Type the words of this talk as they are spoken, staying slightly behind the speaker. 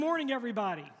morning,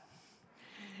 everybody.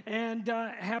 And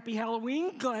happy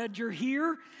Halloween. Glad you're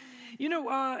here. You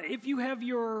know, if you have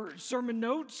your sermon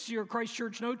notes, your Christ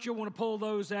Church notes, you'll want to pull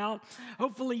those out.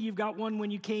 Hopefully you've got one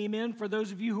when you came in. For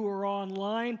those of you who are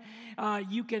online,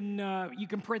 you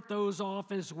can print those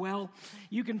off as well.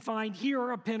 You can find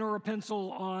here a pen or a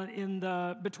pencil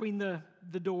between the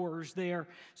doors there,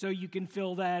 so you can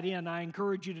fill that in. I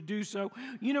encourage you to do so.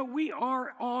 You know, we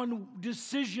are on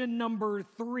decision number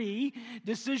three,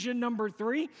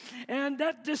 and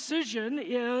that decision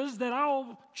is that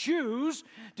I'll choose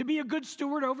to be a good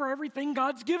steward over everything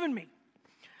God's given me.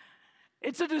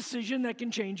 It's a decision that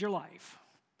can change your life.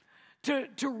 To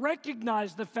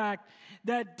recognize the fact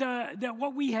that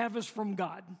what we have is from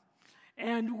God,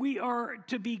 and we are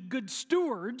to be good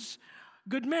stewards,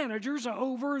 good managers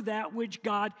over that which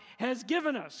God has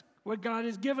given us, what God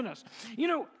has given us. You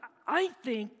know, I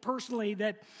think personally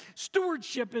that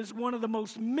stewardship is one of the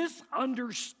most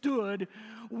misunderstood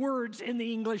words in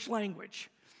the English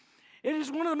language. It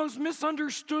is one of the most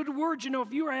misunderstood words. You know,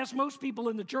 if you ask most people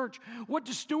in the church, what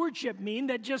does stewardship mean?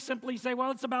 They just simply say, well,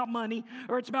 it's about money,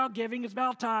 or it's about giving, it's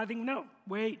about tithing. No,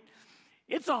 wait.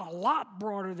 It's a lot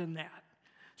broader than that.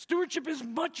 Stewardship is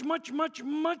much, much, much,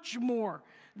 much more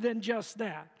than just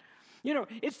that. You know,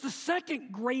 it's the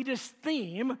second greatest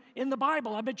theme in the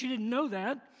Bible. I bet you didn't know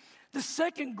that. The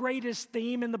second greatest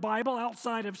theme in the Bible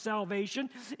outside of salvation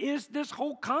is this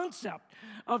whole concept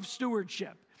of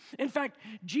stewardship. In fact,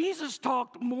 Jesus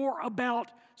talked more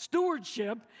about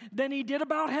stewardship than he did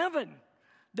about heaven,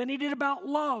 than he did about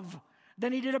love,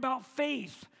 than he did about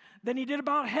faith, than he did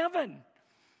about heaven.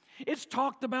 It's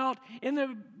talked about in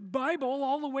the Bible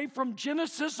all the way from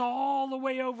Genesis all the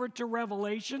way over to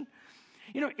Revelation.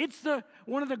 You know, it's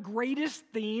one of the greatest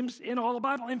themes in all the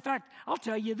Bible. In fact, I'll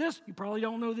tell you this, you probably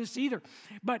don't know this either,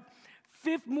 but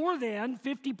more than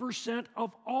 50%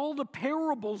 of all the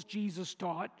parables Jesus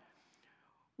taught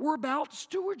were about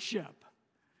stewardship.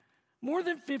 More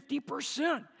than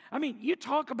 50%. I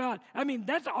mean,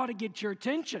 that ought to get your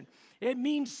attention. It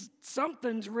means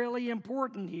something's really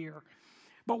important here.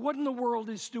 But what in the world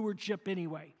is stewardship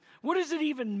anyway? What does it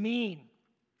even mean?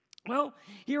 Well,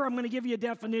 here I'm going to give you a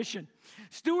definition.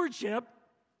 Stewardship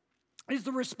is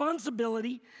the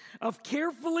responsibility of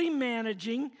carefully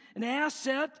managing an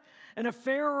asset, an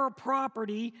affair, or a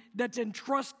property that's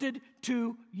entrusted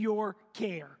to your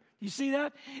care. You see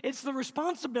that? It's the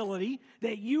responsibility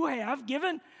that you have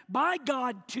given by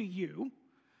God to you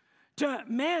to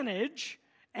manage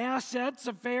assets,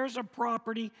 affairs, or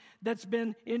property that's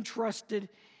been entrusted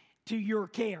to your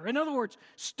care. In other words,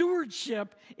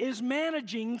 stewardship is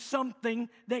managing something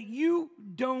that you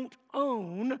don't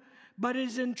own, but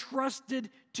is entrusted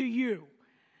to you.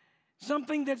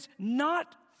 Something that's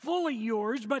not fully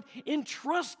yours, but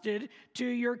entrusted to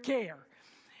your care.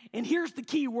 And here's the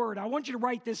key word. I want you to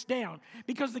write this down,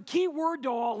 because the key word to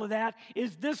all of that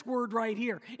is this word right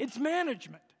here. It's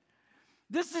management.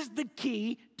 This is the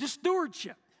key to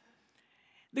stewardship.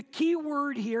 The key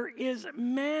word here is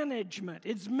management.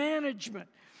 It's management.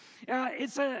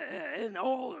 It's an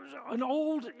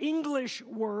old English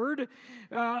word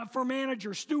for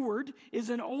manager. Steward is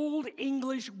an old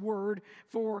English word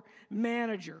for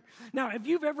manager. Now, if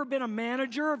you've ever been a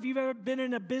manager, if you've ever been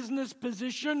in a business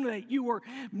position that you were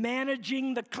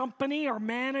managing the company or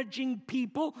managing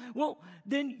people, well,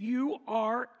 then you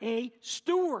are a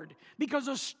steward, because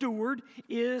a steward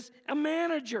is a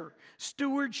manager.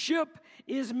 Stewardship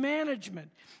is management.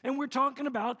 And we're talking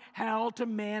about how to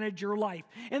manage your life.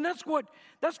 And that's what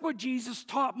Jesus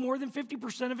taught more than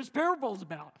 50% of his parables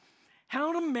about.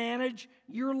 How to manage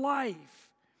your life.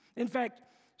 In fact,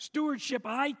 stewardship,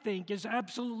 I think, is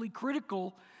absolutely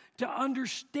critical to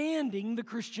understanding the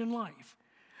Christian life.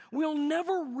 We'll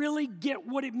never really get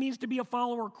what it means to be a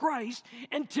follower of Christ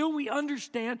until we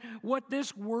understand what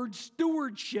this word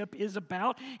stewardship is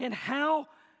about and how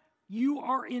you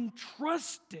are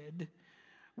entrusted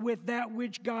with that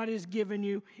which God has given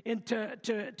you and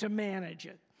to manage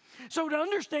it. So to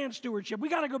understand stewardship, we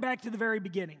got to go back to the very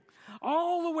beginning.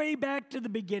 All the way back to the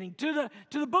beginning, to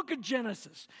the book of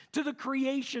Genesis, to the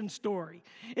creation story.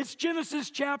 It's Genesis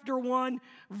chapter 1,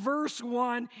 verse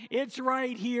 1. It's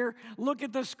right here. Look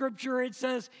at the scripture. It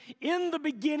says, in the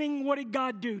beginning, what did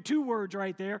God do? Two words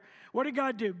right there. What did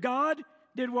God do? God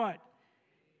did what?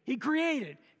 He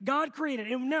created. God created.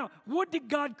 And now, what did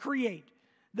God create?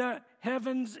 The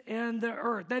heavens and the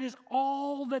earth. That is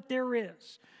all that there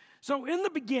is. So in the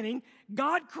beginning,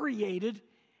 God created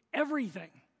everything.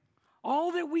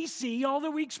 All that we see, all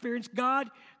that we experience, God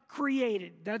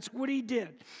created. That's what he did.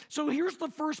 So here's the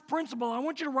first principle. I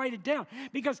want you to write it down,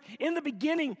 because in the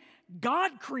beginning,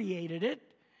 God created it.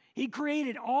 He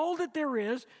created all that there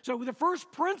is. So the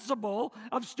first principle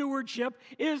of stewardship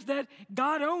is that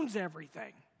God owns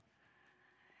everything.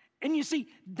 And you see,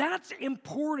 that's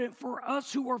important for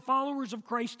us who are followers of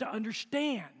Christ to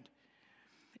understand.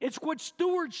 It's what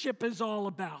stewardship is all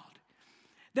about.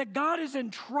 That God has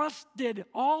entrusted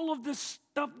all of the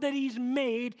stuff that He's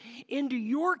made into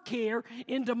your care,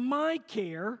 into my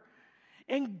care,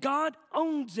 and God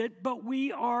owns it, but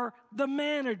we are the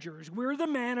managers. We're the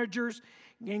managers,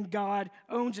 and God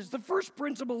owns it. It's the first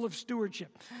principle of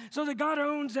stewardship. So that God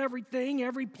owns everything,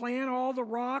 every plant, all the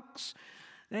rocks,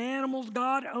 the animals,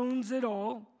 God owns it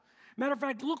all. Matter of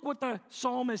fact, look what the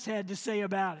psalmist had to say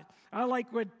about it. I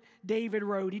like what David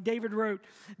wrote. David wrote,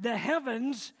 the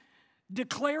heavens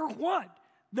declare what?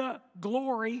 The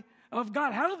glory of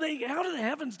God. How do the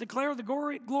heavens declare the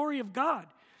glory of God?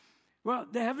 Well,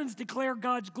 the heavens declare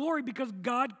God's glory because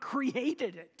God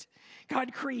created it.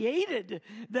 God created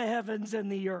the heavens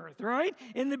and the earth, right?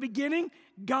 In the beginning,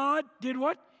 God did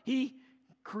what? He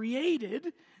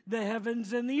created the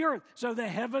heavens and the earth. So the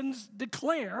heavens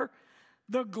declare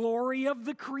the glory of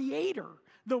the Creator,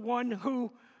 the one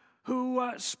who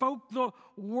spoke the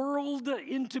world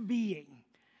into being.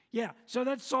 Yeah, so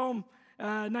that's Psalm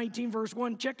 19, verse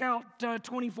 1. Check out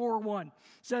 24:1. It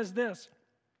says this,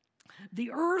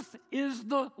 the earth is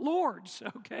the Lord's.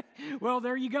 Okay, well,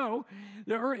 there you go.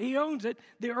 The earth, He owns it.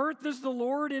 The earth is the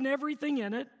Lord and everything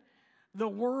in it, the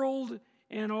world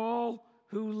and all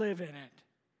who live in it.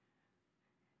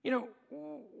 You know,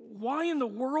 why in the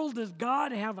world does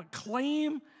God have a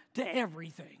claim to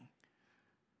everything?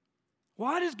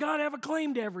 Why does God have a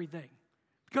claim to everything?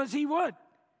 Because He what?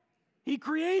 He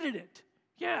created it.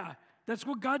 Yeah, that's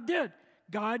what God did.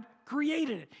 God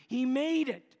created it. He made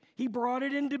it. He brought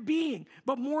it into being.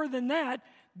 But more than that,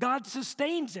 God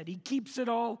sustains it. He keeps it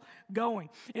all going.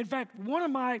 In fact, one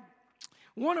of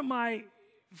my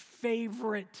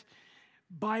favorite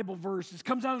Bible verses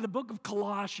comes out of the book of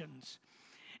Colossians.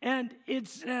 And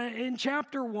it's in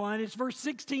chapter 1, it's verse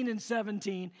 16 and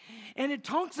 17. And it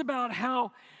talks about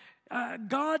how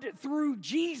God, through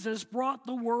Jesus, brought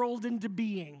the world into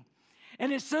being.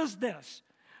 And it says this,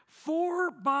 for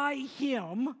by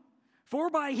Him,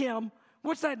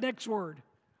 what's that next word?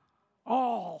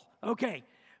 All. Okay.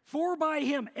 For by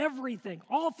Him, everything,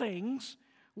 all things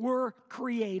were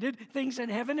created, things in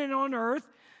heaven and on earth,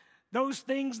 those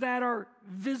things that are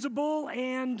visible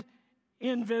and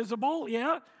invisible,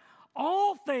 yeah.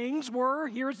 All things were,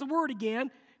 here's the word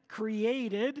again,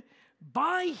 created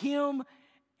by Him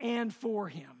and for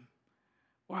Him.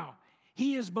 Wow.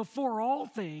 He is before all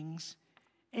things,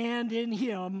 and in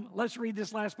Him, let's read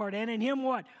this last part, and in Him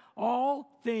what? All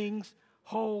things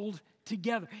hold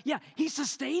together. Yeah, He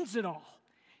sustains it all.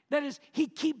 That is, He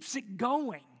keeps it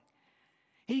going.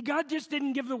 God just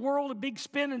didn't give the world a big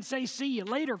spin and say, see you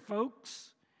later,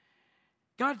 folks.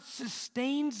 God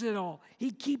sustains it all.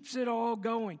 He keeps it all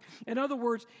going. In other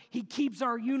words, He keeps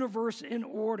our universe in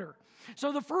order.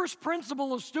 So the first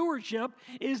principle of stewardship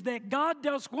is that God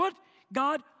does what?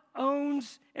 God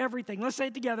owns everything. Let's say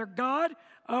it together. God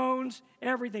owns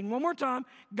everything. One more time.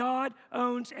 God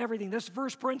owns everything. That's the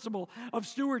first principle of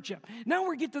stewardship. Now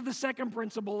we get to the second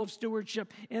principle of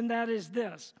stewardship, and that is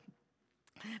this.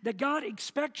 That God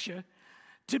expects you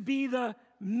to be the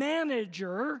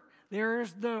manager.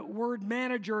 There's the word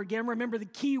manager again. Remember, the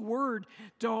key word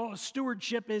to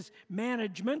stewardship is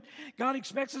management. God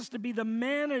expects us to be the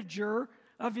manager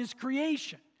of His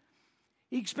creation.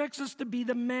 He expects us to be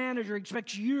the manager. He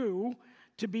expects you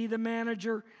to be the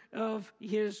manager of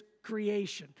His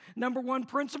creation. Number one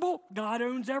principle, God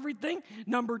owns everything.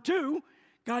 Number two,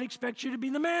 God expects you to be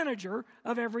the manager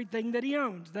of everything that He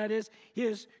owns. That is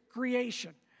His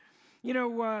creation. You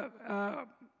know,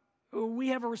 we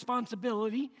have a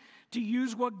responsibility to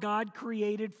use what God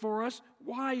created for us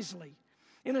wisely.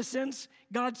 In a sense,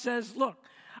 God says, look,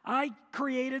 I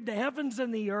created the heavens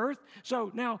and the earth,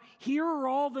 so now here are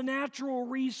all the natural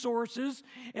resources,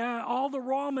 all the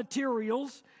raw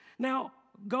materials. Now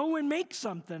go and make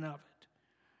something of it.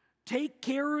 Take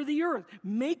care of the earth.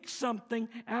 Make something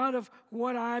out of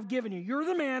what I've given you. You're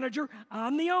the manager,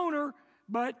 I'm the owner,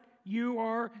 but you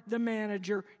are the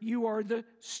manager. You are the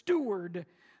steward.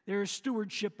 There's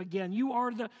stewardship again. You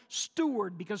are the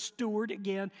steward, because steward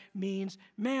again means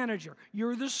manager.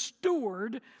 You're the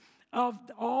steward of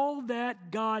all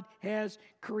that God has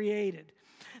created.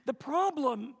 The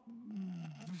problem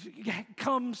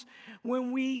comes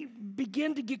when we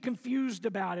begin to get confused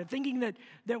about it, thinking that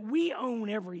we own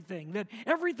everything, that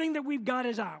everything that we've got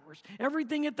is ours.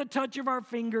 Everything at the touch of our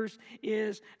fingers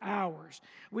is ours.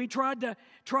 We try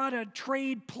to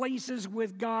trade places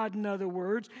with God, in other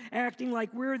words, acting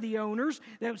like we're the owners,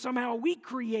 that somehow we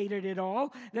created it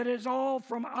all, that it's all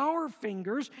from our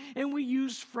fingers, and we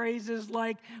use phrases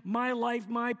like my life,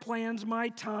 my plans, my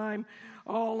time,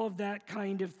 all of that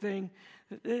kind of thing.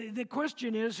 The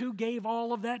question is, who gave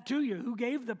all of that to you? Who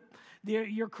gave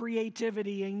your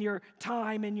creativity and your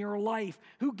time and your life?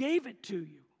 Who gave it to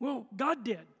you? Well, God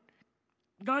did.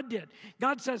 God did.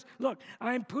 God says, look,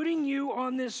 I'm putting you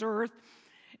on this earth,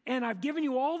 and I've given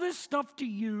you all this stuff to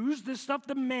use, this stuff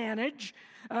to manage,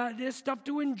 this stuff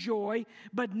to enjoy,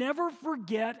 but never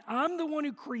forget I'm the one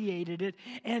who created it,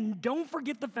 and don't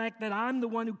forget the fact that I'm the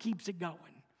one who keeps it going.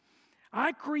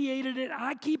 I created it,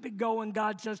 I keep it going,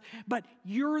 God says, but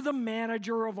you're the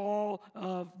manager of all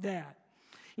of that.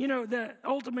 You know, the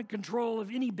ultimate control of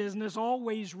any business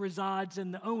always resides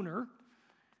in the owner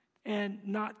and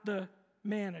not the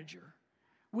manager.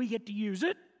 We get to use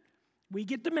it, we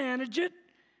get to manage it,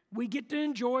 we get to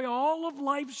enjoy all of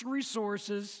life's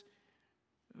resources,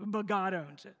 but God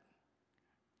owns it.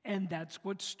 And that's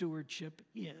what stewardship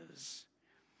is.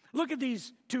 Look at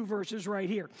these two verses right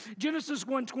here. Genesis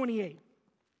 1:28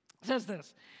 says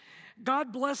this.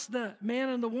 God blessed the man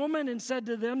and the woman and said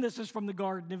to them, this is from the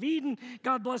Garden of Eden,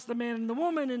 God blessed the man and the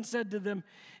woman and said to them,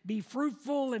 be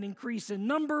fruitful and increase in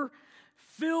number,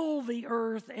 fill the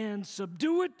earth and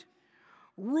subdue it,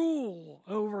 rule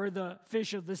over the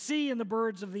fish of the sea and the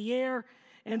birds of the air,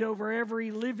 and over every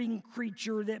living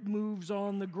creature that moves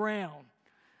on the ground.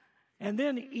 And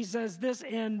then he says this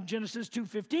in Genesis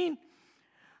 2:15,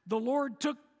 the Lord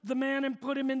took the man and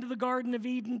put him into the Garden of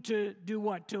Eden to do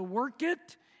what? To work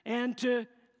it and to,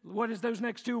 what is those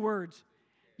next two words?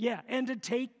 Yeah, and to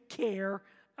take care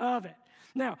of it.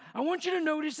 Now, I want you to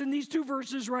notice in these two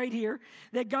verses right here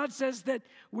that God says that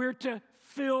we're to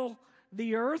fill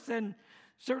the earth, and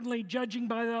certainly judging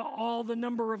by all the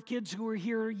number of kids who were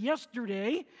here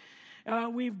yesterday,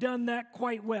 we've done that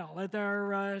quite well. At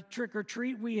our trick or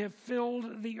treat, we have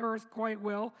filled the earth quite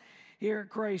well here at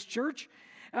Christ Church.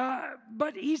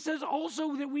 But he says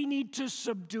also that we need to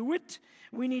subdue it,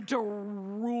 we need to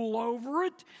rule over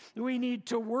it, we need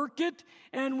to work it,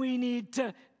 and we need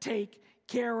to take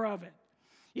care of it.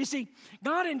 You see,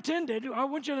 God intended, I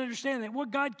want you to understand that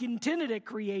what God intended at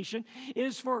creation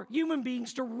is for human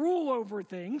beings to rule over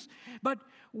things, but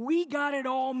we got it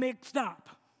all mixed up.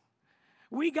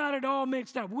 We got it all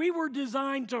mixed up. We were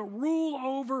designed to rule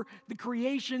over the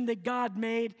creation that God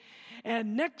made.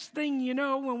 And next thing you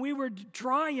know, when we were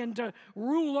trying to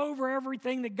rule over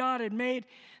everything that God had made,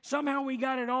 somehow we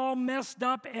got it all messed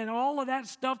up and all of that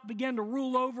stuff began to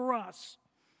rule over us.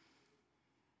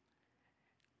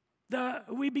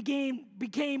 We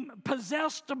became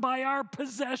possessed by our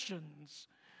possessions.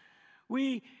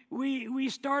 We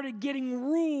started getting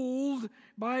ruled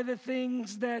by the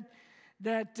things that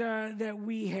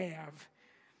we have.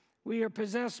 We are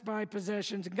possessed by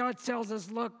possessions. And God tells us,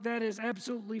 look, that is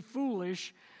absolutely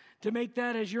foolish to make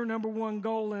that as your number one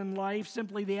goal in life,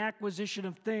 simply the acquisition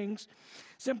of things,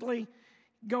 simply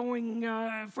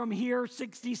going from here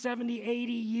 60, 70,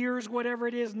 80 years, whatever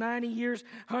it is, 90 years,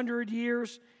 100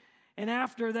 years. And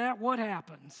after that, what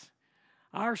happens?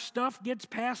 Our stuff gets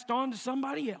passed on to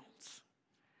somebody else.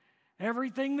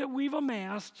 Everything that we've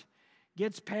amassed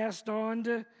gets passed on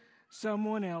to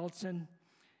someone else. And,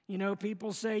 you know,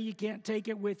 people say you can't take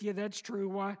it with you. That's true.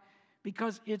 Why?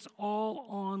 Because it's all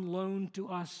on loan to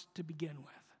us to begin with.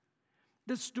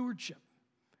 The stewardship.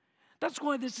 That's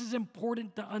why this is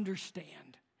important to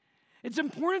understand. It's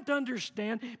important to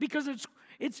understand because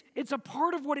it's a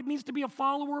part of what it means to be a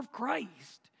follower of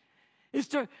Christ. Is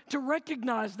to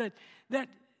recognize that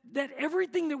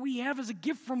everything that we have is a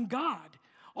gift from God.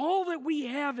 All that we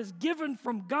have is given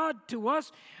from God to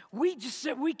us. We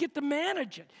get to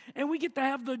manage it. And we get to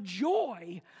have the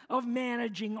joy of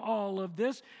managing all of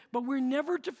this. But we're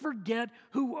never to forget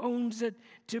who owns it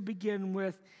to begin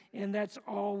with. And that's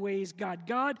always God.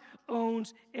 God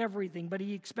owns everything. But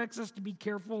He expects us to be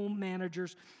careful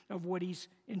managers of what He's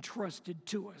entrusted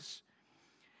to us.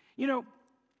 You know,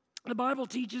 the Bible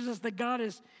teaches us that God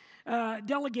has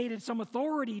delegated some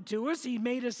authority to us. He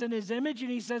made us in His image,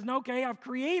 and He says, okay, I've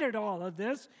created all of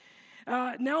this.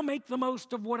 Now make the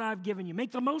most of what I've given you. Make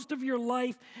the most of your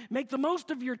life. Make the most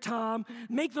of your time.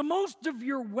 Make the most of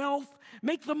your wealth.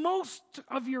 Make the most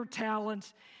of your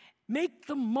talents. Make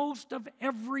the most of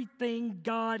everything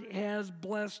God has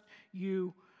blessed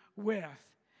you with.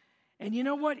 And you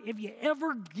know what? If you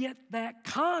ever get that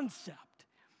concept,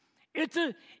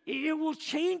 it will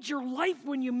change your life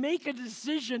when you make a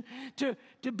decision to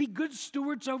be good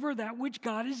stewards over that which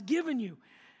God has given you.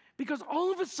 Because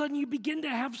all of a sudden you begin to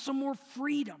have some more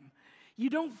freedom. You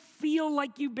don't feel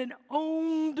like you've been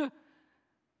owned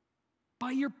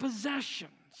by your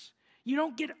possessions. You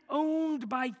don't get owned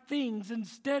by things.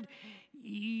 Instead,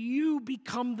 you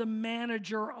become the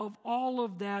manager of all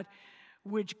of that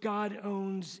which God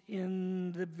owns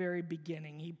in the very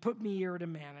beginning. He put me here to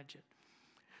manage it.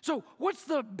 So what's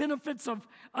the benefits of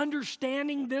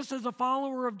understanding this as a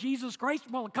follower of Jesus Christ?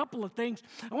 Well, a couple of things.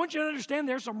 I want you to understand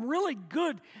there's some really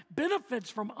good benefits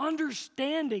from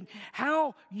understanding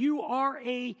how you are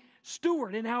a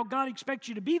steward and how God expects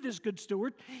you to be this good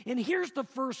steward. And here's the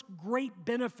first great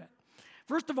benefit.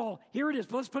 First of all, here it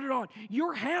is. Let's put it on.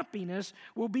 Your happiness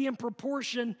will be in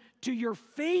proportion to your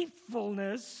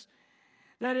faithfulness.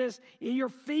 That is, your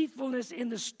faithfulness in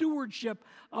the stewardship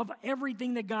of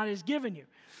everything that God has given you.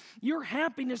 Your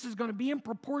happiness is going to be in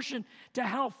proportion to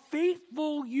how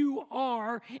faithful you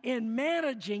are in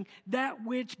managing that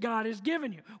which God has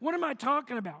given you. What am I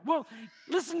talking about? Well,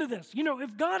 listen to this. You know,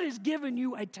 if God has given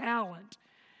you a talent,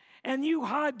 and you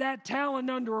hide that talent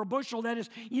under a bushel, that is,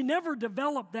 you never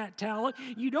develop that talent,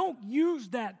 you don't use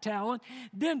that talent,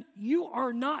 then you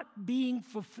are not being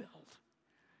fulfilled.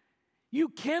 You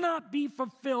cannot be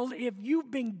fulfilled if you've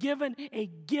been given a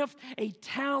gift, a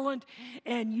talent,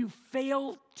 and you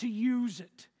fail to use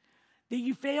it. That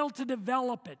you fail to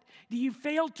develop it. That you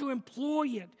fail to employ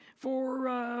it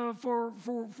for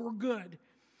good.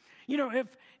 You know,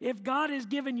 if God has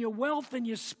given you wealth and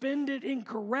you spend it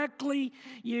incorrectly,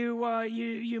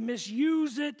 you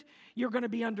misuse it, you're going to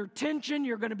be under tension,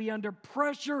 you're going to be under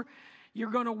pressure,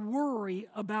 you're going to worry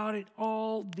about it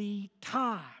all the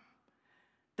time.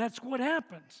 That's what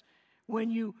happens when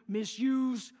you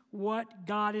misuse what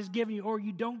God has given you, or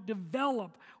you don't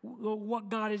develop what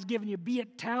God has given you, be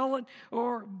it talent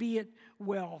or be it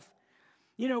wealth.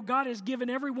 You know, God has given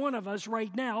every one of us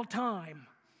right now time.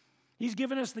 He's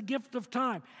given us the gift of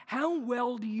time. How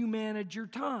well do you manage your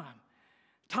time?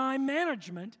 Time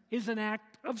management is an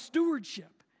act of stewardship.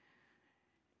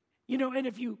 You know, and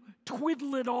if you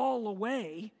twiddle it all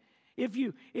away, if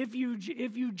you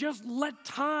just let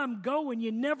time go and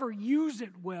you never use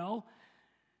it well,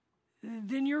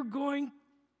 then you're going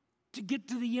to get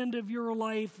to the end of your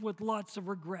life with lots of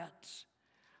regrets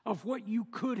of what you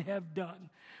could have done,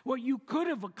 what you could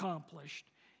have accomplished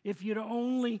if you'd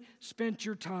only spent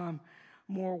your time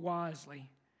more wisely.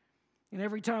 And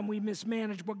every time we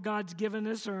mismanage what God's given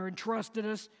us or entrusted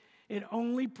us, it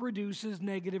only produces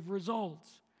negative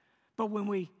results. But when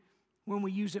we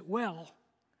use it well,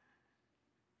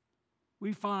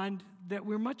 we find that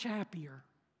we're much happier.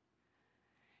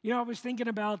 You know, I was thinking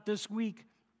about this week,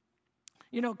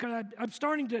 you know, because I'm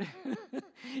starting to,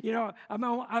 you know,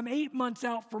 I'm 8 months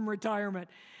out from retirement,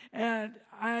 and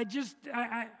I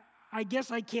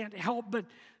guess I can't help but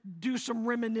do some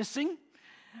reminiscing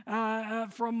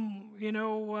from, you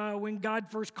know, when God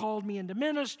first called me into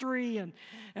ministry, and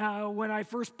when I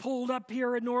first pulled up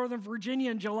here in Northern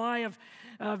Virginia in July of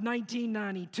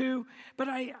 1992. But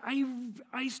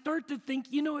I start to think,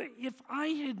 you know, if I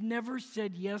had never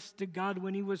said yes to God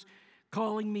when He was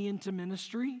calling me into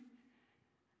ministry,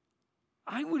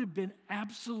 I would have been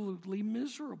absolutely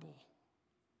miserable.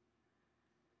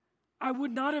 I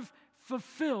would not have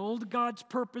fulfilled God's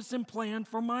purpose and plan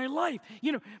for my life.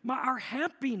 You know, our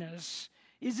happiness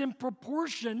is in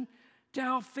proportion to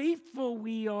how faithful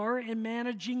we are in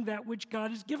managing that which God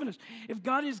has given us. If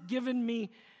God has given me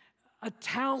a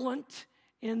talent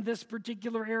in this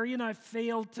particular area and I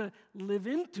fail to live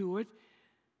into it,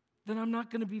 then I'm not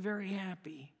going to be very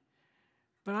happy.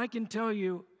 But I can tell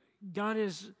you, God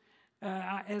is,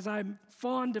 as I'm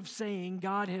fond of saying,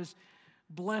 God has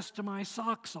blessed my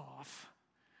socks off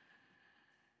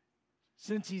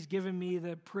since He's given me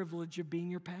the privilege of being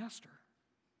your pastor.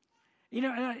 You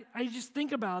know, and I just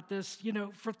think about this, you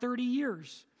know, for 30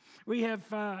 years. We have,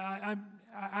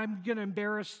 I'm going to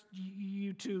embarrass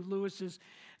you two Lewises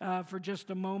for just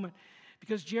a moment,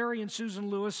 because Jerry and Susan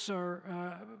Lewis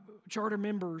are charter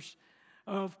members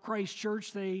of Christ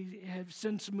Church. They have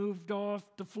since moved off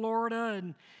to Florida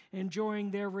and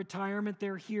enjoying their retirement.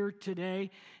 They're here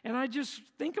today. And I just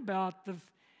think about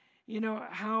you know,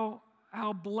 how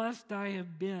blessed I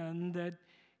have been that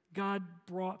God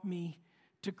brought me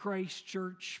to Christ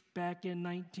Church back in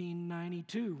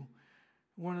 1992.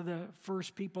 One of the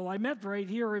first people I met right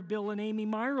here at Bill and Amy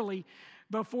Meyerly,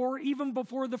 even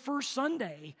before the first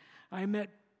Sunday. I met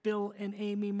Bill and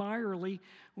Amy Meyerly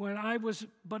when I was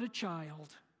but a child.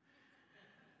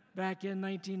 back in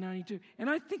 1992. And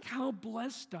I think how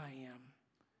blessed I am.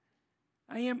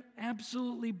 I am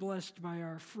absolutely blessed by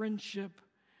our friendship.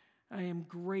 I am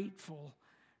grateful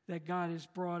that God has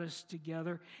brought us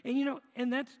together.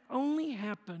 And that's only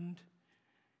happened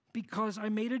because I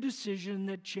made a decision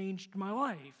that changed my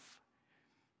life.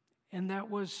 And that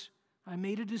was, I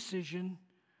made a decision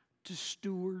to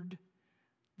steward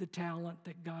the talent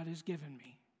that God has given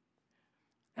me.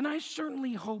 And I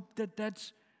certainly hope that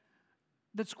that's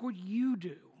what you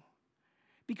do.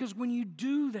 Because when you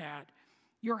do that,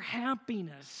 your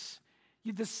happiness,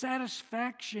 the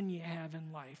satisfaction you have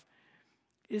in life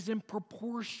is in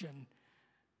proportion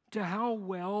to how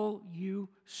well you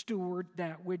steward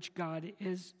that which God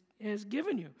has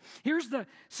given you. Here's the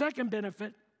second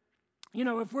benefit.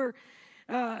 If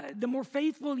the more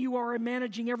faithful you are in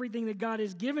managing everything that God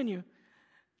has given you,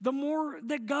 the more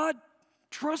that God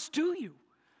trusts to you.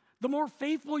 The more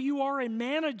faithful you are in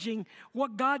managing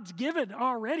what God's given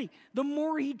already, the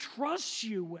more He trusts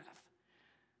you with.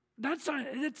 The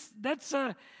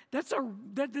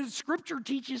Scripture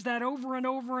teaches that over and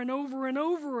over and over and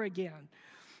over again.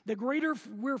 The greater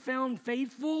we're found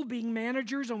faithful, being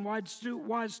managers and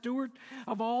wise steward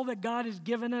of all that God has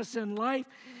given us in life,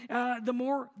 the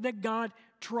more that God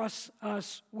trusts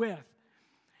us with.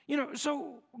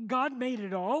 So God made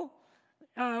it all.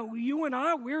 You and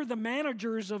I, we're the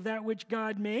managers of that which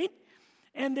God made.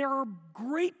 And there are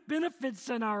great benefits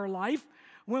in our life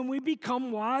when we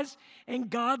become wise and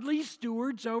godly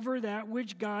stewards over that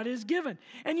which God has given.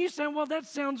 And you say, well, that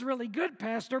sounds really good,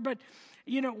 Pastor, but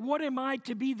what am I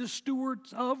to be the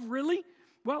stewards of, really?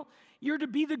 Well, you're to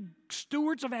be the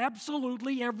stewards of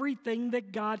absolutely everything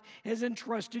that God has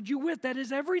entrusted you with. That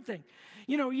is everything.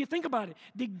 You think about it.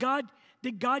 Did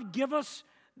God give us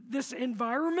this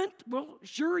environment? Well,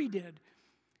 sure He did.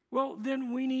 Well,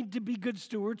 then we need to be good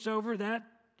stewards over that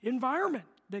environment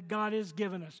that God has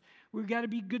given us. We've got to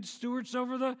be good stewards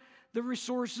over the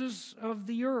resources of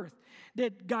the earth.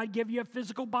 Did God give you a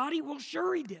physical body? Well,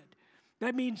 sure He did.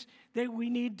 That means that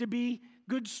we need to be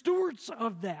good stewards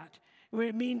of that.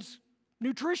 It means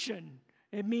nutrition.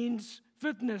 It means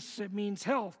fitness. It means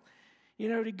health.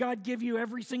 Did God give you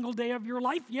every single day of your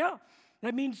life? Yeah.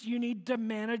 That means you need to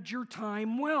manage your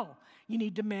time well. You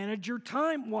need to manage your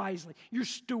time wisely. You're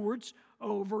stewards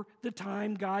over the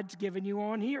time God's given you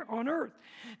on earth.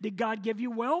 Did God give you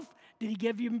wealth? Did He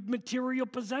give you material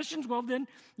possessions? Well, then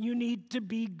you need to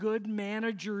be good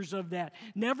managers of that.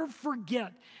 Never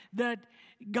forget that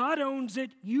God owns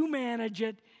it, you manage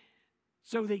it,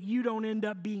 so that you don't end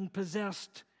up being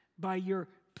possessed by your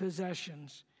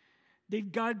possessions.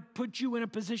 Did God put you in a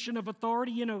position of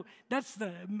authority? That's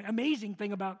the amazing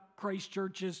thing about Christ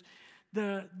Church is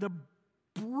the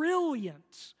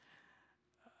brilliance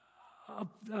of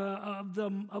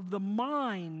the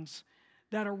minds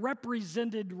that are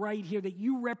represented right here, that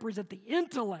you represent, the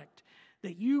intellect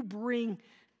that you bring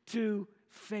to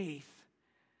faith.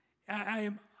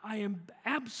 I am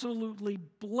absolutely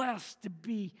blessed to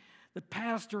be the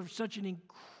pastor of such an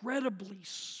incredibly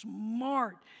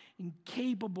smart and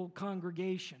capable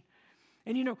congregation.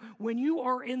 And when you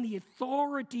are in the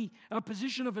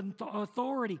position of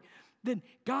authority, then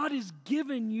God has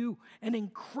given you an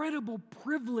incredible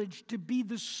privilege to be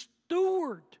the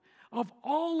steward of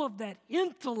all of that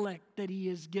intellect that He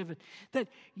has given, that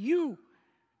you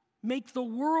make the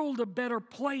world a better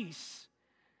place.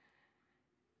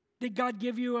 Did God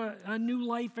give you a new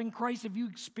life in Christ? Have you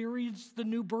experienced the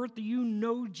new birth? Do you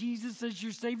know Jesus as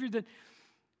your Savior? That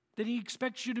He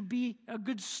expects you to be a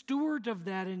good steward of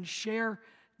that and share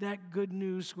that good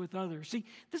news with others. See,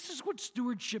 this is what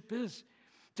stewardship is.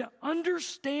 To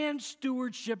understand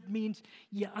stewardship means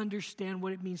you understand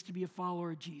what it means to be a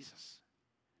follower of Jesus.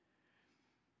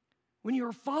 When you're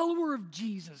a follower of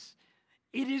Jesus,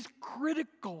 it is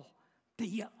critical that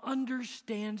you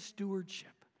understand stewardship.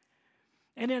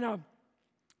 And in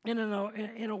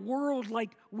a world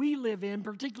like we live in,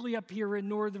 particularly up here in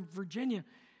Northern Virginia,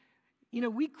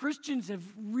 we Christians have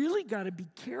really got to be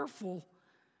careful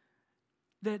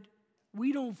that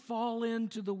we don't fall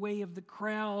into the way of the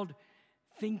crowd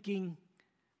thinking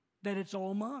that it's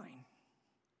all mine.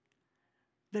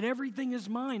 That everything is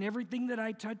mine. Everything that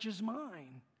I touch is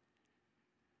mine.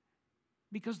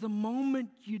 Because the moment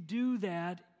you do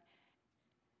that,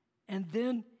 and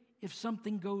then if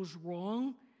something goes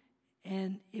wrong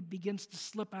and it begins to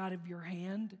slip out of your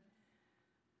hand,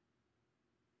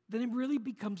 then it really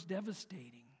becomes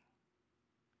devastating.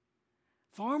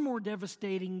 Far more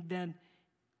devastating than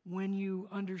when you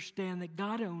understand that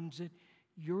God owns it,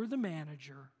 you're the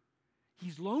manager,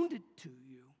 He's loaned it to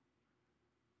you,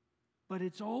 but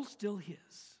it's all still His.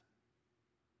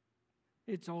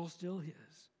 It's all still His.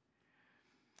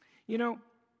 You know,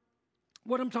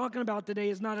 what I'm talking about today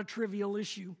is not a trivial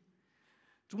issue.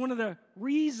 It's one of the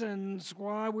reasons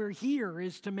why we're here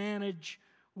is to manage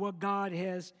what God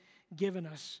has given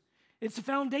us. It's a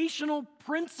foundational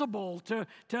principle to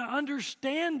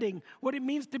understanding what it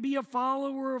means to be a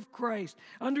follower of Christ,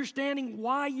 understanding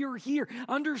why you're here,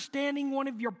 understanding one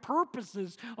of your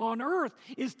purposes on earth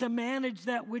is to manage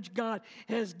that which God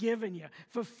has given you.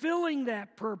 Fulfilling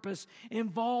that purpose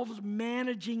involves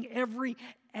managing every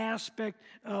aspect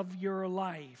of your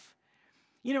life.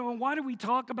 You know, and why do we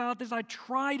talk about this? I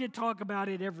try to talk about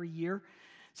it every year.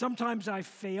 Sometimes I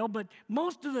fail, but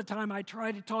most of the time I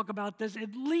try to talk about this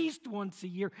at least once a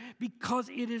year because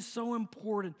it is so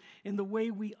important in the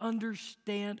way we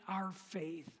understand our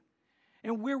faith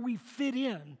and where we fit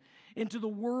into the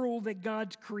world that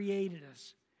God's created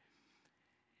us.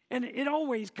 And it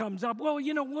always comes up, well,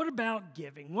 you know, what about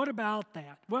giving? What about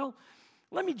that? Well,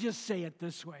 let me just say it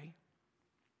this way.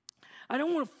 I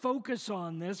don't want to focus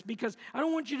on this because I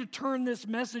don't want you to turn this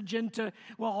message into,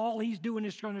 well, all he's doing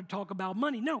is trying to talk about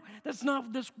money. No, that's not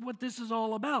what this is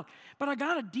all about. But I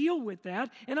got to deal with that,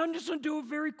 and I'm just going to do it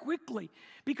very quickly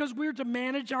because we're to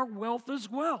manage our wealth as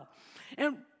well.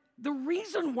 And the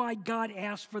reason why God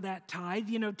asked for that tithe,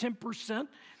 10%,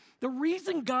 the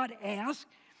reason God asked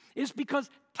is because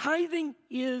tithing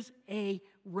is a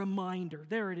reminder.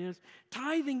 There it is.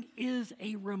 Tithing is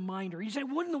a reminder. You say,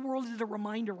 what in the world is it a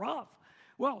reminder of?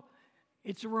 Well,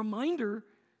 it's a reminder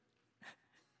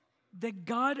that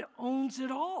God owns it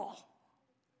all.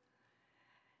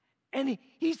 And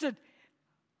he said,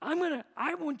 I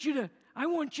want you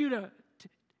to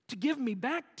give me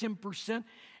back 10%,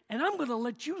 and I'm going to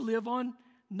let you live on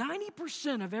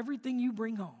 90% of everything you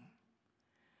bring home.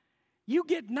 You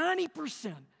get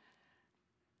 90%,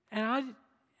 and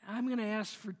I'm going to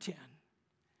ask for 10.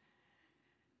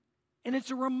 And it's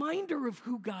a reminder of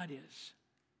who God is.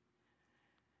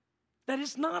 That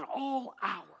it's not all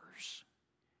ours.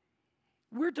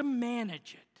 We're to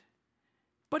manage it.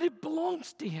 But it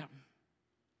belongs to Him.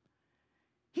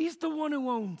 He's the one who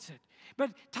owns it.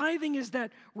 But tithing is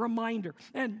that reminder.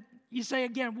 And you say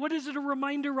again, what is it a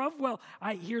reminder of? Well,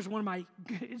 here's one of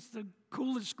it's the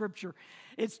coolest scripture.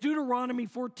 It's Deuteronomy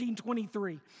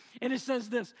 14:23. And it says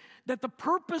this, that the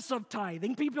purpose of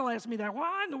tithing, people ask me that,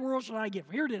 why in the world should I give?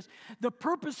 Here it is. The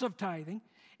purpose of tithing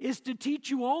is to teach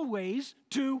you always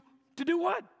to do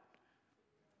what?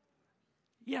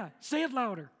 Yeah, say it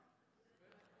louder.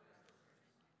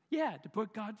 Yeah, to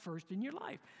put God first in your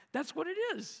life. That's what it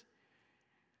is.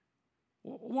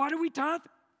 Why do we tithe?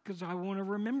 Because I want to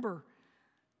remember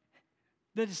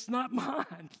that it's not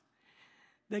mine.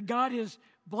 That God has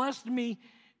blessed me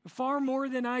far more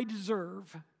than I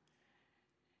deserve.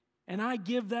 And I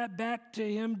give that back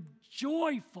to Him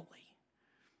joyfully.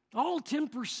 All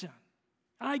 10%.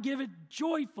 I give it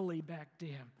joyfully back to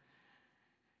Him.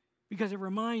 Because it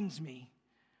reminds me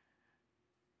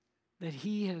that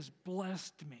He has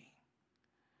blessed me.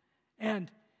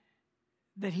 And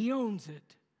that He owns it.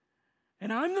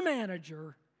 And I'm the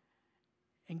manager.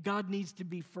 And God needs to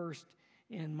be first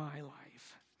in my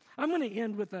life. I'm going to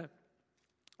end with a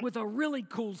really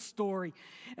cool story.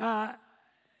 I've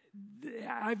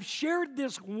shared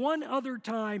this one other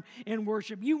time in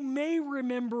worship. You may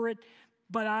remember it,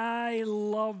 but I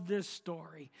love this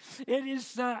story. It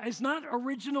is it's not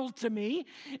original to me.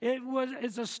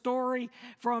 It's a story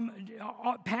from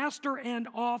pastor and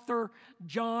author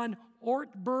John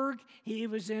Ortberg. He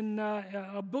was in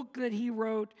a book that he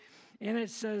wrote. And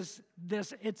it says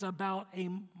this, it's about a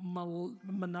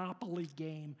Monopoly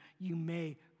game you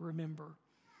may remember.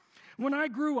 When I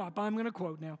grew up, I'm going to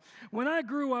quote now. When I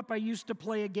grew up, I used to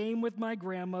play a game with my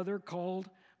grandmother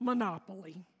called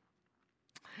Monopoly.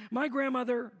 My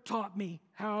grandmother taught me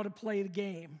how to play the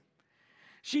game.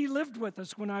 She lived with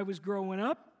us when I was growing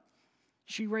up.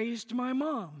 She raised my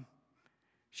mom.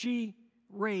 She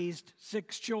raised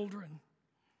 6 children.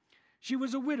 She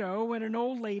was a widow and an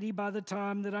old lady by the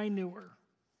time that I knew her.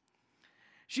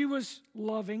 She was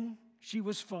loving, she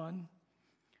was fun,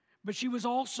 but she was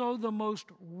also the most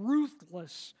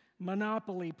ruthless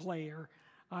Monopoly player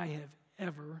I have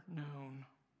ever known.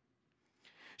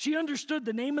 She understood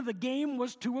the name of the game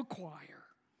was to acquire.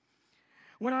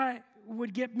 When I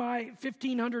would get my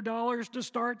 $1,500 to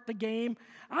start the game,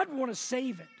 I'd want to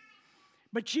save it.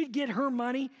 But she'd get her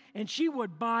money, and she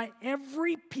would buy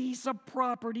every piece of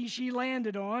property she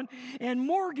landed on and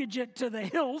mortgage it to the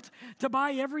hilt to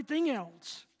buy everything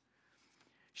else.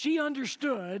 She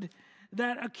understood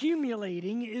that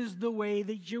accumulating is the way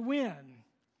that you win.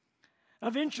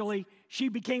 Eventually, she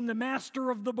became the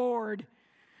master of the board.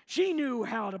 She knew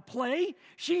how to play.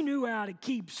 She knew how to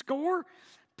keep score.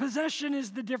 Possession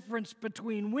is the difference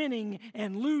between winning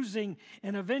and losing,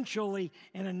 and eventually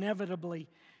and inevitably,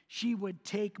 she would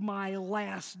take my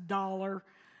last dollar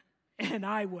and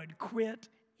I would quit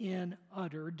in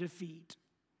utter defeat.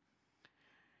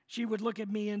 She would look at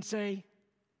me and say,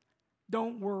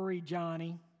 "Don't worry,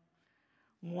 Johnny.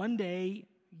 One day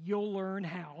you'll learn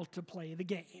how to play the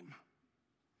game."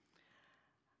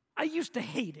 I used to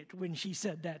hate it when she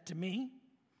said that to me.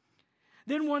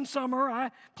 Then one summer,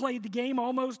 I played the game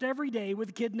almost every day with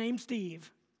a kid named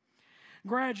Steve.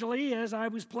 Gradually, as I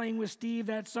was playing with Steve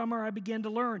that summer, I began to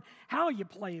learn how you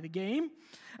play the game.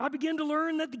 I began to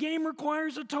learn that the game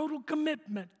requires a total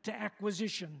commitment to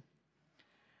acquisition.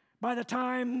 By the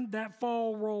time that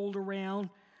fall rolled around,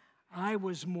 I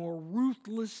was more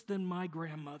ruthless than my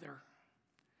grandmother.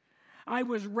 I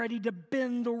was ready to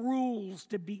bend the rules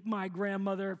to beat my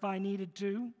grandmother if I needed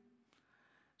to.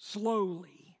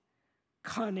 Slowly,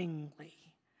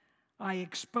 cunningly, I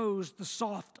exposed the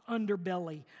soft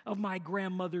underbelly of my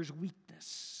grandmother's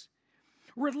weakness.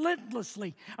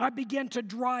 Relentlessly, I began to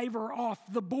drive her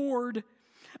off the board.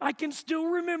 I can still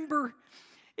remember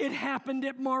it happened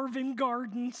at Marvin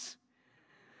Gardens.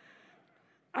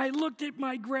 I looked at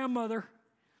my grandmother.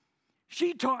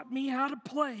 She taught me how to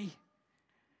play.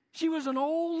 She was an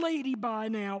old lady by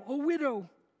now, a widow.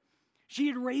 She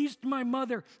had raised my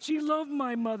mother. She loved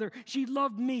my mother. She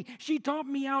loved me. She taught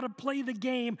me how to play the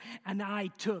game, and I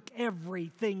took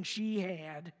everything she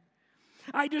had.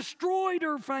 I destroyed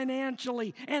her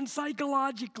financially and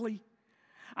psychologically.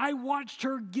 I watched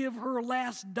her give her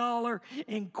last dollar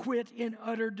and quit in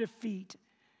utter defeat.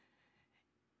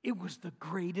 It was the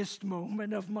greatest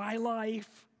moment of my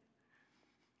life.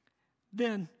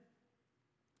 Then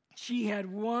she had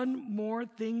one more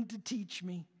thing to teach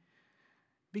me,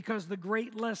 because the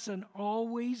great lesson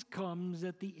always comes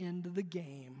at the end of the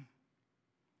game.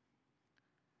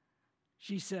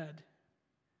 She said,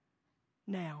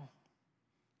 "Now,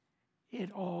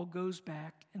 it all goes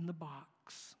back in the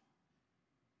box.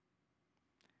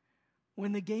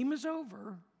 When the game is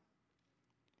over,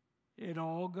 it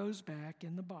all goes back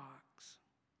in the box.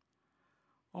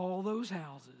 All those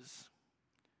houses,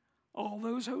 all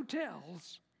those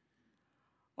hotels,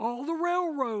 all the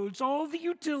railroads, all the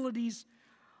utilities,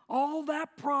 all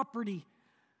that property,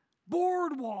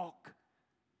 boardwalk,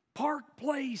 Park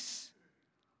Place,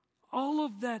 all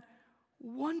of that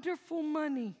wonderful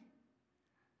money.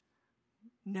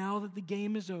 Now that the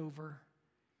game is over,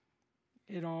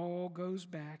 it all goes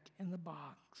back in the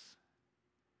box."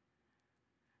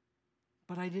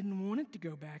 But I didn't want it to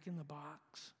go back in the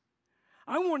box.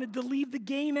 I wanted to leave the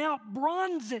game out,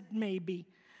 bronze it maybe,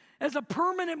 as a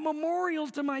permanent memorial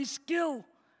to my skill.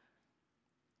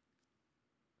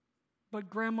 But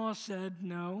Grandma said,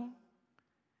 "No,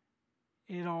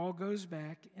 it all goes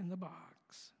back in the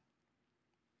box."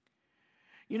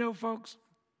 You know, folks,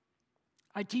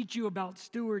 I teach you about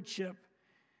stewardship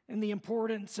and the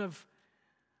importance of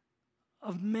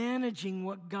managing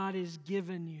what God has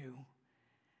given you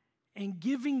and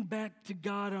giving back to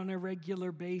God on a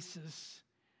regular basis,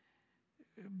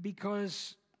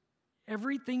 because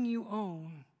everything you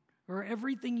own or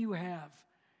everything you have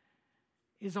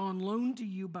is on loan to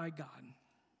you by God.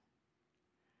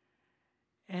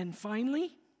 And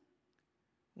finally,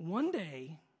 one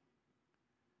day,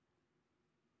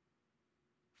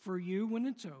 for you when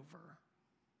it's over,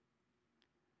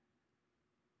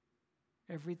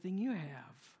 everything you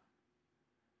have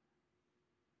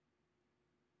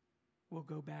will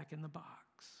go back in the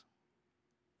box.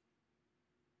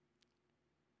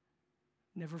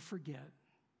 Never forget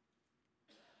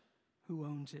who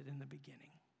owns it in the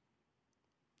beginning.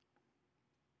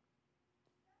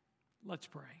 Let's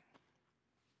pray.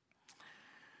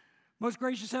 Most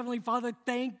gracious Heavenly Father,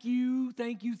 thank you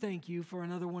for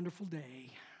another wonderful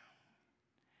day.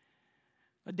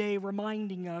 A day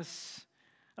reminding us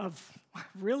of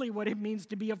really what it means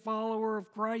to be a follower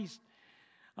of Christ,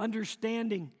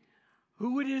 understanding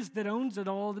who it is that owns it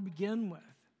all to begin with,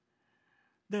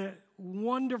 the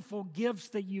wonderful gifts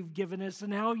that you've given us,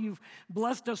 and how you've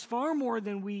blessed us far more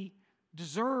than we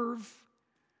deserve.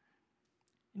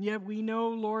 And yet we know,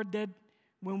 Lord, that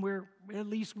when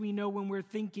we're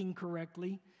thinking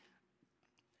correctly,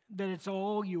 that it's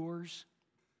all yours.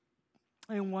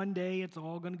 And one day it's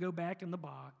all going to go back in the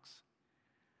box.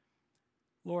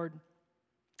 Lord,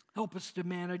 help us to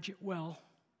manage it well,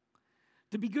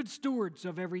 to be good stewards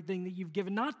of everything that you've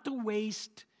given, not to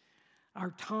waste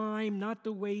our time, not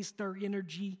to waste our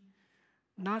energy,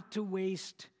 not to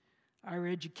waste our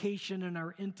education and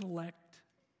our intellect,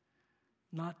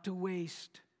 not to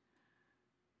waste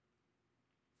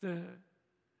the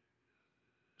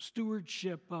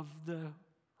stewardship of the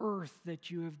earth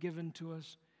that you have given to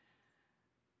us.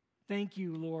 Thank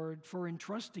you, Lord, for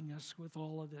entrusting us with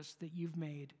all of this that you've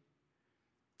made.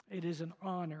 It is an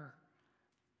honor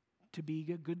to be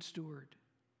a good steward.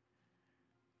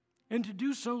 And to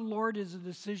do so, Lord, is a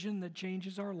decision that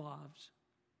changes our lives.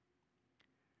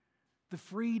 The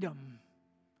freedom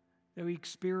that we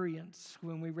experience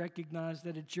when we recognize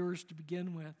that it's yours to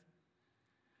begin with.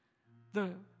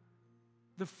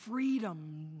 The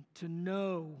freedom to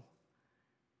know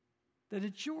that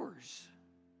it's yours.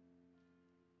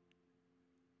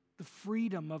 The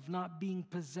freedom of not being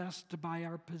possessed by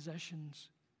our possessions.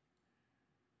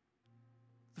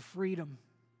 The freedom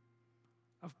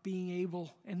of being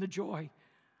able, and the joy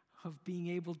of being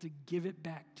able to give it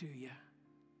back to you.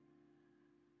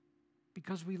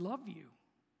 Because we love you.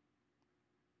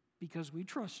 Because we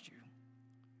trust you.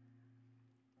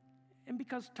 And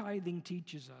because tithing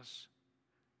teaches us,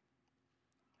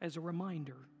 as a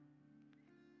reminder,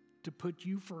 to put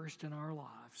you first in our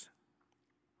lives.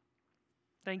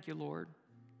 Thank you, Lord.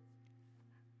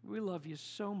 We love you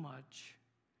so much,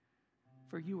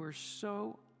 for you are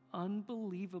so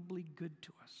unbelievably good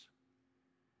to us.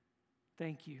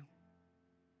 Thank you.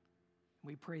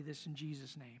 We pray this in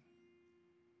Jesus' name.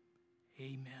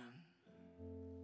 Amen.